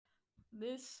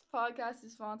This podcast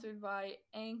is sponsored by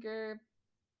Anchor.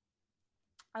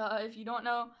 If you don't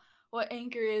know what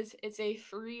Anchor is, it's a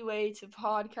free way to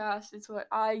podcast. It's what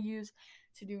I use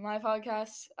to do my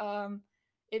podcasts.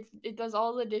 It does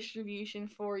all the distribution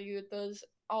for you.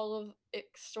 It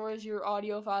stores your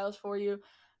audio files for you.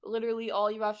 Literally,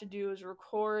 all you have to do is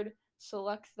record,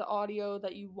 select the audio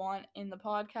that you want in the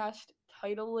podcast,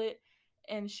 title it,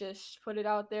 and just put it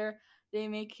out there. They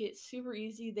make it super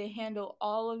easy. They handle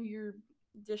all of your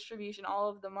distribution, all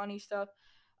of the money stuff.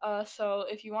 So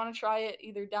if you want to try it,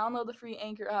 either download the free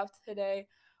Anchor app today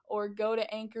or go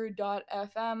to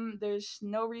anchor.fm. There's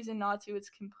no reason not to. It's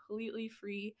completely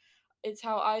free. It's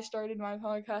how I started my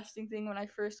podcasting thing when I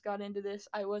first got into this.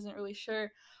 I wasn't really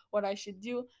sure what I should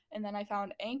do, and then I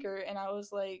found Anchor, and I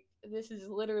was like, this is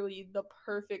literally the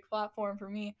perfect platform for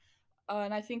me.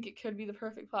 And I think it could be the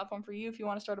perfect platform for you if you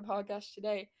want to start a podcast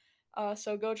today.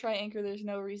 So go try Anchor. There's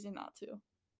no reason not to.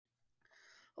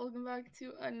 Welcome back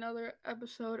to another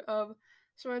episode of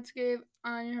SportScape.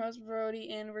 I'm your host,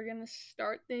 Brody, and we're going to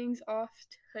start things off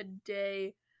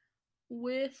today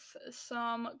with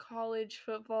some college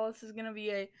football. This is going to be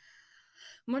a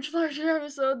much larger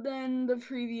episode than the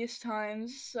previous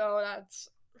times, so that's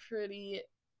pretty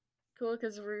cool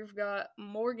because we've got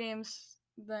more games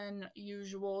than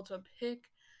usual to pick.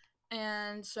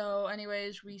 And so,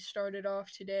 anyways, we started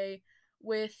off today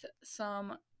with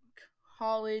some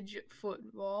college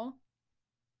football.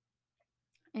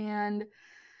 And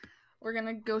we're going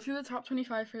to go through the top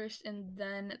 25 first, and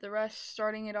then the rest.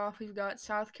 Starting it off, we've got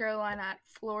South Carolina at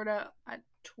Florida at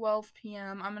 12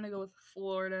 p.m. I'm going to go with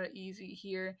Florida easy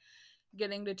here,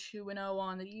 getting to 2-0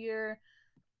 on the year.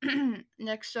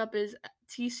 Next up is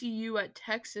TCU at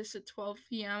Texas at 12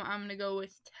 p.m. I'm going to go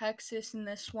with Texas in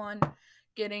this one,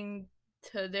 getting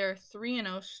to their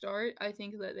 3-0 start. I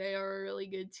think that they are a really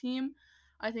good team.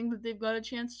 I think that they've got a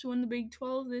chance to win the Big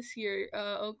 12 this year.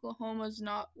 Oklahoma's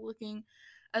not looking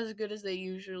as good as they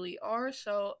usually are,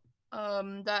 so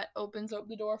that opens up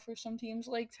the door for some teams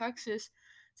like Texas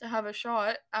to have a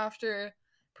shot after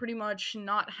pretty much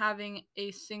not having a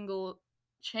single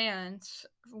chance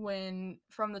when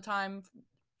from the time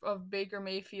of Baker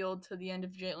Mayfield to the end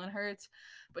of Jalen Hurts.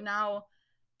 But now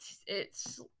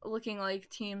it's looking like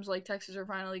teams like Texas are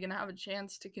finally going to have a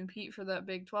chance to compete for that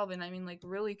Big 12, and I mean, like,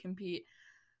 really compete.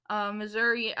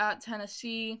 Missouri at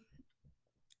Tennessee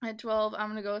at 12. I'm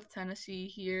going to go with Tennessee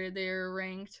here. They're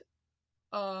ranked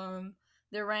over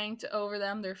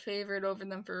them. They're favored over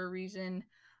them for a reason.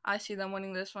 I see them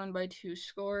winning this one by 2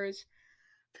 scores.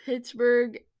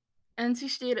 Pittsburgh, NC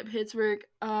State at Pittsburgh.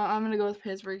 I'm gonna go with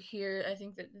Pittsburgh here. I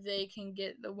think that they can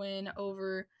get the win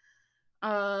over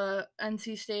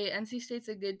NC State. NC State's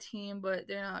a good team, but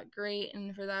they're not great,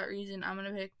 and for that reason, I'm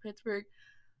gonna pick Pittsburgh.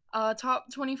 Top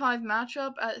 25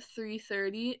 matchup at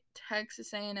 3:30.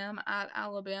 Texas A&M at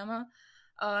Alabama.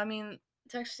 I mean,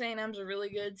 Texas A&M's a really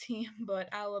good team, but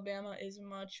Alabama is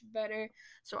much better.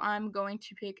 So I'm going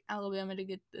to pick Alabama to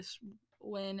get this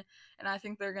win, and I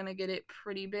think they're gonna get it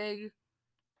pretty big.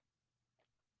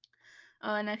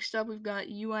 Next up, we've got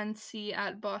UNC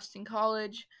at Boston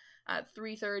College at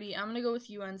 3:30. I'm gonna go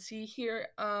with UNC here.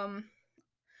 I'm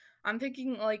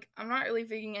not really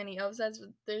picking any upsets, but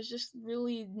there's just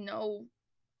really no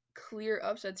clear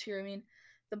upsets here. I mean,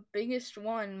 the biggest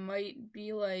one might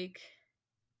be I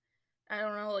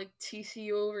don't know, like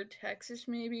TCU over Texas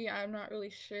maybe. I'm not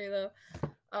really sure though.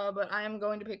 But I am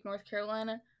going to pick North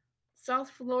Carolina.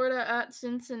 South Florida at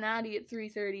Cincinnati at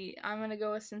 3:30. I'm going to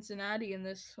go with Cincinnati in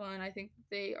this one. I think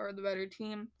they are the better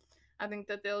team. I think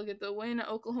that they'll get the win.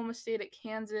 Oklahoma State at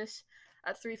Kansas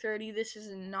at 3:30. This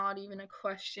is not even a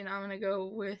question. I'm going to go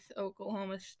with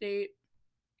Oklahoma State.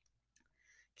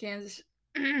 Kansas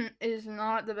is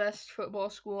not the best football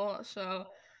school, so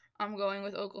I'm going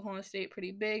with Oklahoma State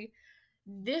pretty big.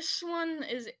 This one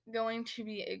is going to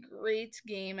be a great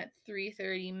game at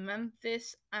 3:30.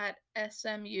 Memphis at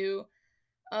SMU.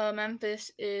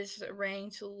 Memphis is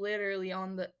ranked literally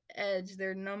on the edge.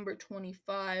 They're number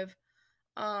 25.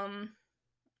 I'm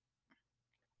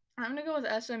gonna go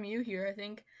with SMU here. I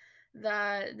think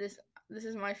that this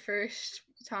is my first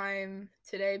time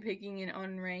today picking an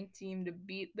unranked team to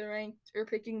beat the ranked, or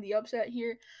picking the upset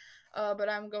here. But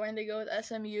I'm going to go with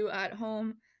SMU at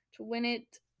home to win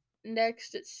it.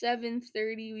 Next at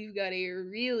 7:30, we've got a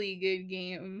really good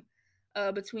game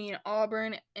between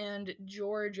Auburn and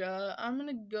Georgia. I'm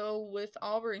gonna go with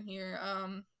Auburn here.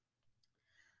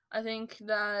 I think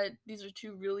that these are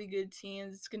two really good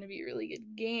teams. It's gonna be a really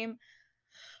good game.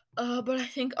 But I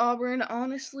think Auburn,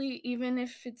 honestly, even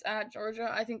if it's at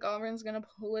Georgia, I think Auburn's gonna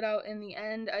pull it out in the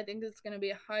end. I think it's gonna be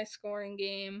a high-scoring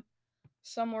game.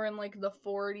 somewhere in like the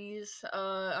 40s.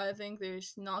 I think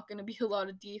there's not going to be a lot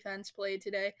of defense played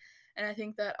today, and I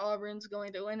think that Auburn's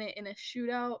going to win it in a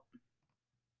shootout.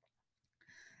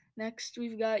 Next,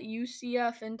 we've got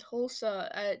UCF and Tulsa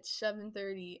at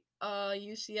 7:30.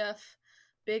 UCF,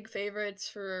 big favorites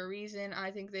for a reason.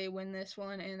 I think they win this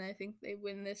one, and I think they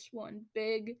win this one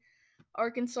big.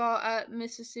 Arkansas at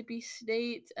Mississippi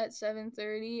State at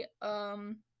 7:30.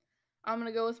 I'm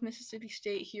gonna go with Mississippi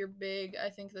State here big. I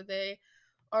think that they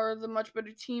are the much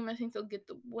better team. I think they'll get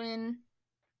the win.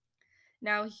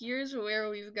 Now here's where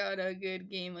we've got a good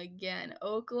game again.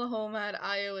 Oklahoma at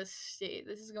Iowa State.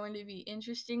 This is going to be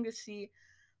interesting to see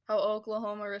how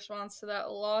Oklahoma responds to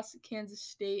that loss at Kansas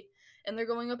State. And they're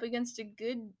going up against a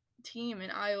good team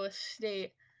in Iowa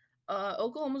State.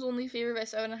 Oklahoma's only favored by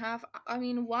 7.5. I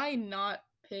mean, why not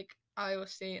pick Iowa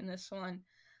State in this one?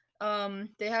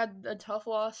 They had a tough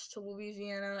loss to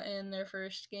Louisiana in their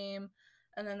first game,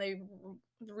 and then they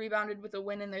rebounded with a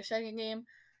win in their second game.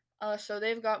 So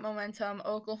they've got momentum.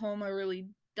 Oklahoma really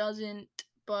doesn't,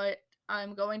 but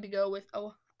I'm going to go with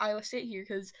Iowa State here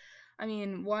because, I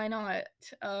mean, why not?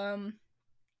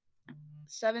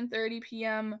 7:30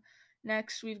 p.m.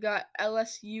 Next, we've got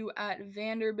LSU at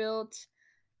Vanderbilt.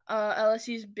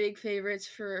 LSU's big favorites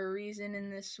for a reason in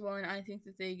this one. I think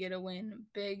that they get a win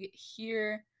big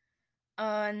here.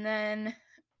 And then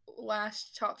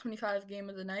last top 25 game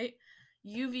of the night,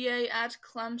 UVA at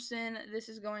Clemson. This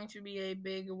is going to be a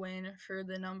big win for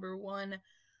the number one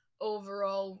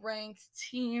overall ranked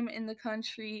team in the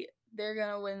country. They're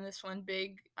going to win this one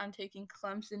big. I'm taking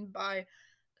Clemson by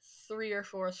 3 or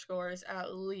 4 scores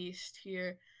at least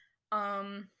here.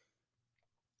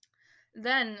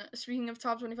 Then, speaking of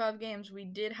top 25 games, we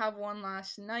did have one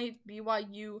last night.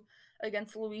 BYU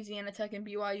against Louisiana Tech, and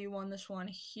BYU won this one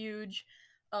huge,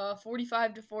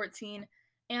 45-14.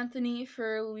 Anthony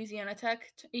for Louisiana Tech,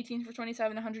 18 for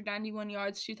 27, 191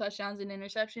 yards, 2 touchdowns, and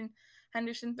interception.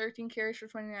 Henderson, 13 carries for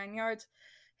 29 yards.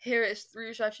 Harris, 3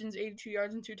 receptions, 82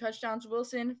 yards, and 2 touchdowns.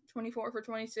 Wilson, 24 for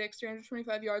 26,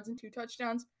 325 yards, and 2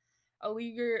 touchdowns.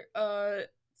 Alleger,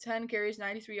 10 carries,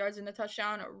 93 yards, and a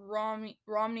touchdown.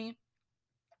 Romney,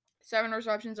 7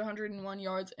 receptions, 101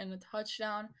 yards, and a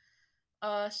touchdown.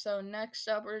 So next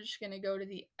up, we're just going to go to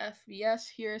the FBS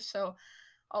here. So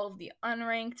all of the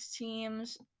unranked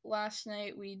teams. Last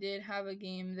night, we did have a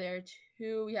game there,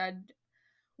 too. We had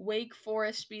Wake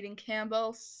Forest beating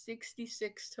Campbell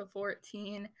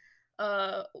 66-14.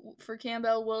 For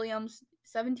Campbell, Williams,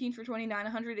 17 for 29,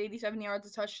 187 yards,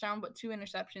 a touchdown, but 2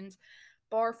 interceptions.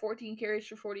 Barr, 14 carries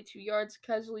for 42 yards.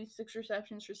 Kesley, 6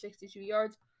 receptions for 62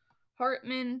 yards.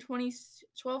 Hartman,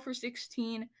 12 for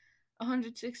 16,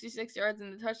 166 yards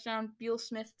and a touchdown. Beal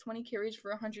Smith, 20 carries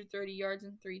for 130 yards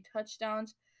and 3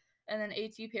 touchdowns. And then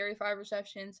A.T. Perry, 5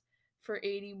 receptions for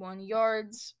 81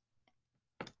 yards.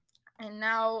 And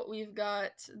now we've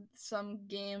got some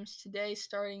games today,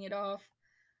 starting it off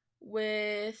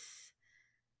with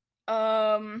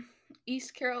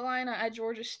East Carolina at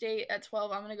Georgia State at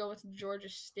 12. I'm going to go with Georgia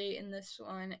State in this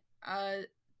one.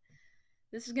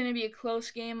 This is going to be a close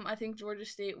game. I think Georgia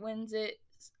State wins it.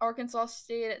 Arkansas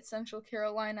State at Central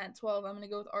Carolina at 12. I'm going to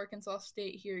go with Arkansas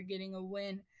State here getting a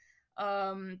win.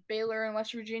 Baylor and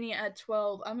West Virginia at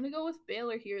 12. I'm going to go with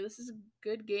Baylor here. This is a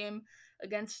good game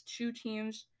against 2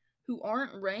 teams who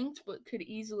aren't ranked but could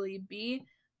easily be.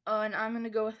 And I'm going to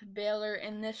go with Baylor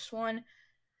in this one.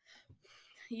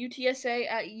 UTSA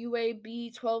at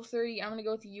UAB, 12:30. I'm going to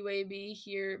go with UAB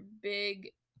here.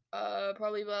 Big,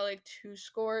 probably by like 2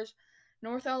 scores.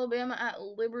 North Alabama at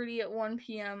Liberty at 1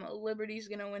 p.m. Liberty's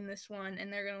going to win this one,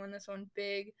 and they're going to win this one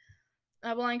big.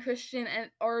 Abilene Christian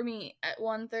and Army at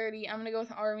 1:30. I'm going to go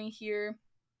with Army here.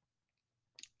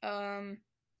 And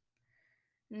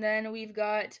then we've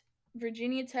got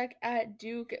Virginia Tech at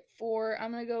Duke at 4.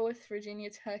 I'm going to go with Virginia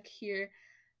Tech here,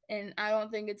 and I don't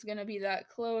think it's going to be that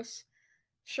close.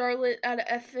 Charlotte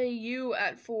at FAU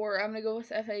at 4. I'm going to go with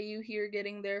FAU here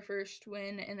getting their first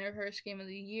win in their first game of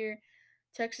the year.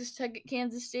 Texas Tech at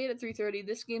Kansas State at 3:30.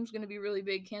 This game's going to be really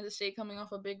big. Kansas State coming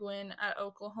off a big win at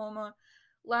Oklahoma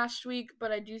last week,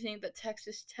 but I do think that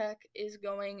Texas Tech is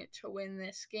going to win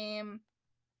this game.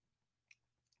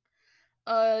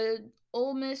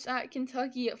 Ole Miss at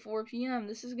Kentucky at 4 p.m.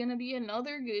 This is going to be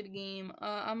another good game.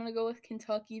 I'm going to go with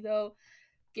Kentucky, though,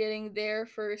 getting their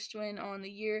first win on the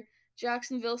year.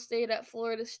 Jacksonville State at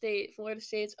Florida State. Florida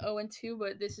State's 0-2,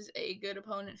 but this is a good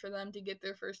opponent for them to get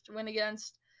their first win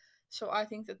against. So I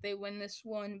think that they win this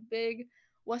one big.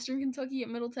 Western Kentucky at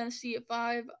Middle Tennessee at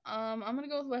 5. I'm going to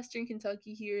go with Western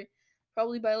Kentucky here,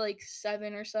 probably by like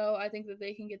 7 or so. I think that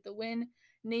they can get the win.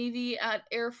 Navy at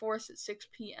Air Force at 6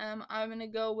 p.m. I'm going to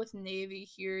go with Navy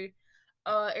here.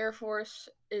 Air Force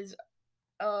is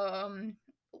um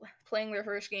playing their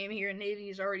first game here. Navy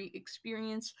has already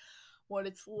experienced what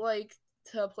it's like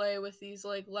to play with these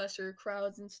like lesser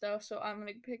crowds and stuff, so I'm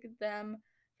gonna pick them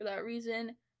for that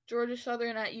reason. Georgia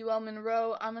Southern at UL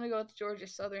Monroe. I'm gonna go with Georgia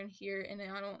Southern here, and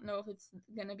I don't know if it's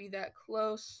gonna be that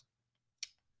close.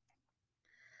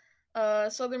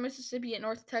 Southern Mississippi at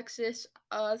North Texas.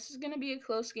 This is gonna be a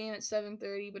close game at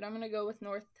 7:30, but I'm gonna go with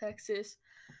North Texas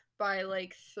by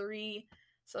like 3.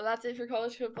 So that's it for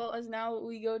college football. As now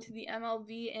we go to the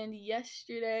MLB, and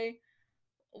yesterday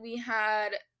we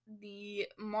had the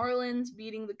Marlins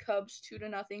beating the Cubs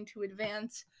 2-0 to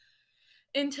advance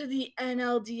into the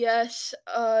NLDS.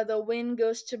 The win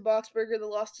goes to Boxberger. The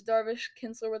loss to Darvish.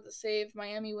 Kinsler with the save.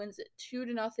 Miami wins it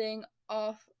 2-0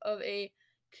 off of a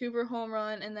Cooper home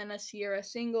run and then a Sierra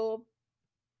single.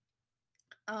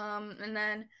 And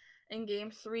then in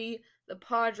Game 3, the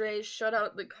Padres shut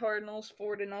out the Cardinals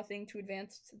 4-0 to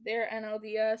advance to their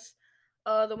NLDS.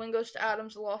 The win goes to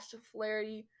Adams. The loss to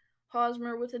Flaherty.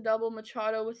 Hosmer with a double.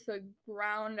 Machado with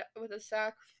a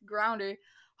sac grounder.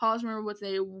 Hosmer with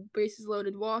a bases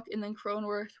loaded walk, and then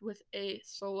Cronenworth with a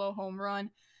solo home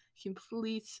run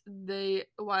completes the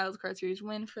Wild Card Series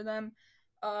win for them.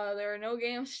 There are no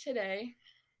games today,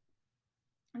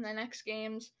 and the next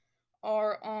games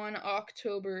are on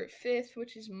October 5th,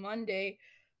 which is Monday,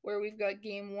 where we've got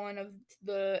Game 1 of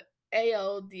the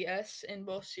ALDS in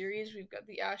both series. We've got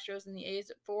the Astros and the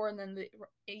A's at 4, and then the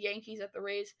Yankees at the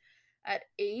Rays at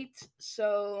 8.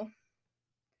 So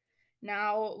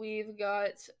now we've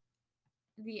got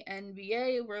the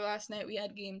NBA, where last night we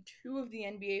had Game 2 of the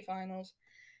NBA Finals,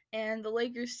 and the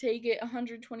Lakers take it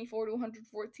 124 to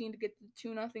 114 to get the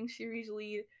 2-0 series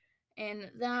lead.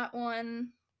 And that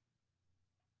one,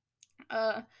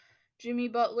 Jimmy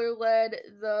Butler led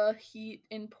the Heat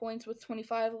in points with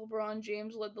 25. LeBron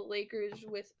James led the Lakers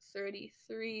with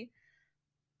 33.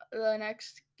 The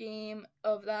next game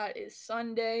of that is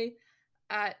Sunday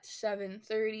at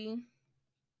 7:30.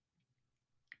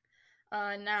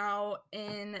 Now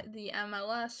in the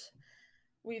MLS,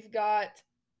 we've got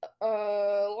a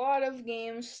lot of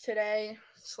games today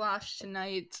 /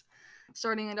 tonight.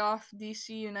 Starting it off, DC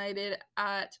United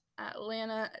at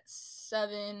Atlanta at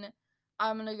 7.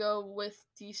 I'm going to go with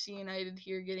DC United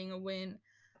here getting a win.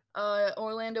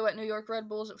 Orlando at New York Red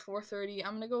Bulls at 4:30.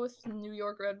 I'm going to go with New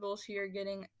York Red Bulls here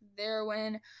getting their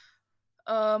win.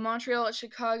 Montreal at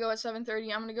Chicago at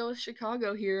 7:30. I'm going to go with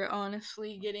Chicago here,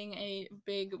 honestly, getting a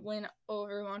big win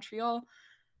over Montreal.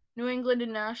 New England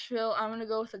and Nashville, I'm going to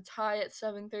go with a tie at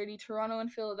 7:30. Toronto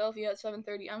and Philadelphia at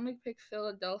 7:30. I'm going to pick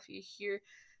Philadelphia here.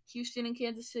 Houston and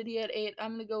Kansas City at 8.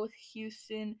 I'm going to go with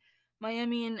Houston.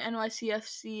 Miami and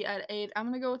NYCFC at 8. I'm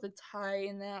going to go with a tie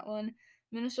in that one.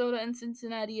 Minnesota and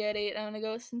Cincinnati at 8. I'm going to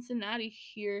go with Cincinnati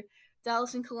here.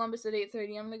 Dallas and Columbus at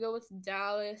 8:30. I'm going to go with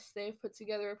Dallas. They've put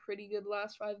together a pretty good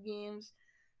last 5 games.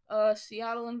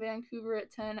 Seattle and Vancouver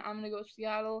at 10. I'm going to go with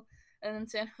Seattle. And then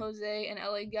San Jose and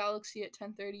LA Galaxy at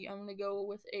 10:30. I'm going to go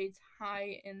with a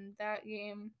tie in that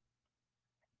game.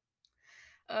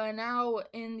 Now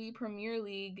in the Premier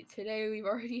League, today we've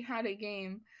already had a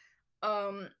game.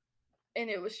 And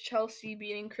it was Chelsea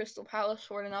beating Crystal Palace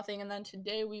 4-0. And then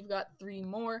today we've got 3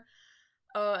 more.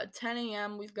 At 10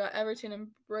 a.m. we've got Everton and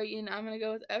Brighton. I'm going to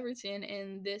go with Everton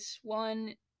in this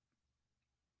one,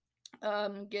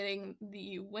 getting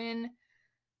the win.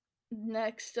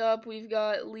 Next up, we've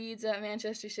got Leeds at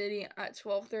Manchester City at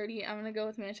 12:30. I'm going to go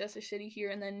with Manchester City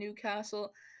here, and then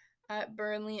Newcastle at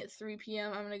Burnley at 3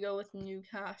 p.m. I'm going to go with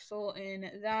Newcastle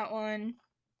in that one.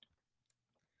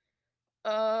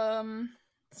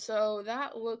 So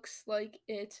that looks like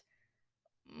it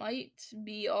might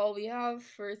be all we have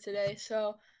for today.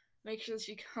 So make sure that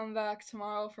you come back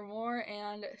tomorrow for more,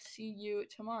 and see you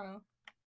tomorrow.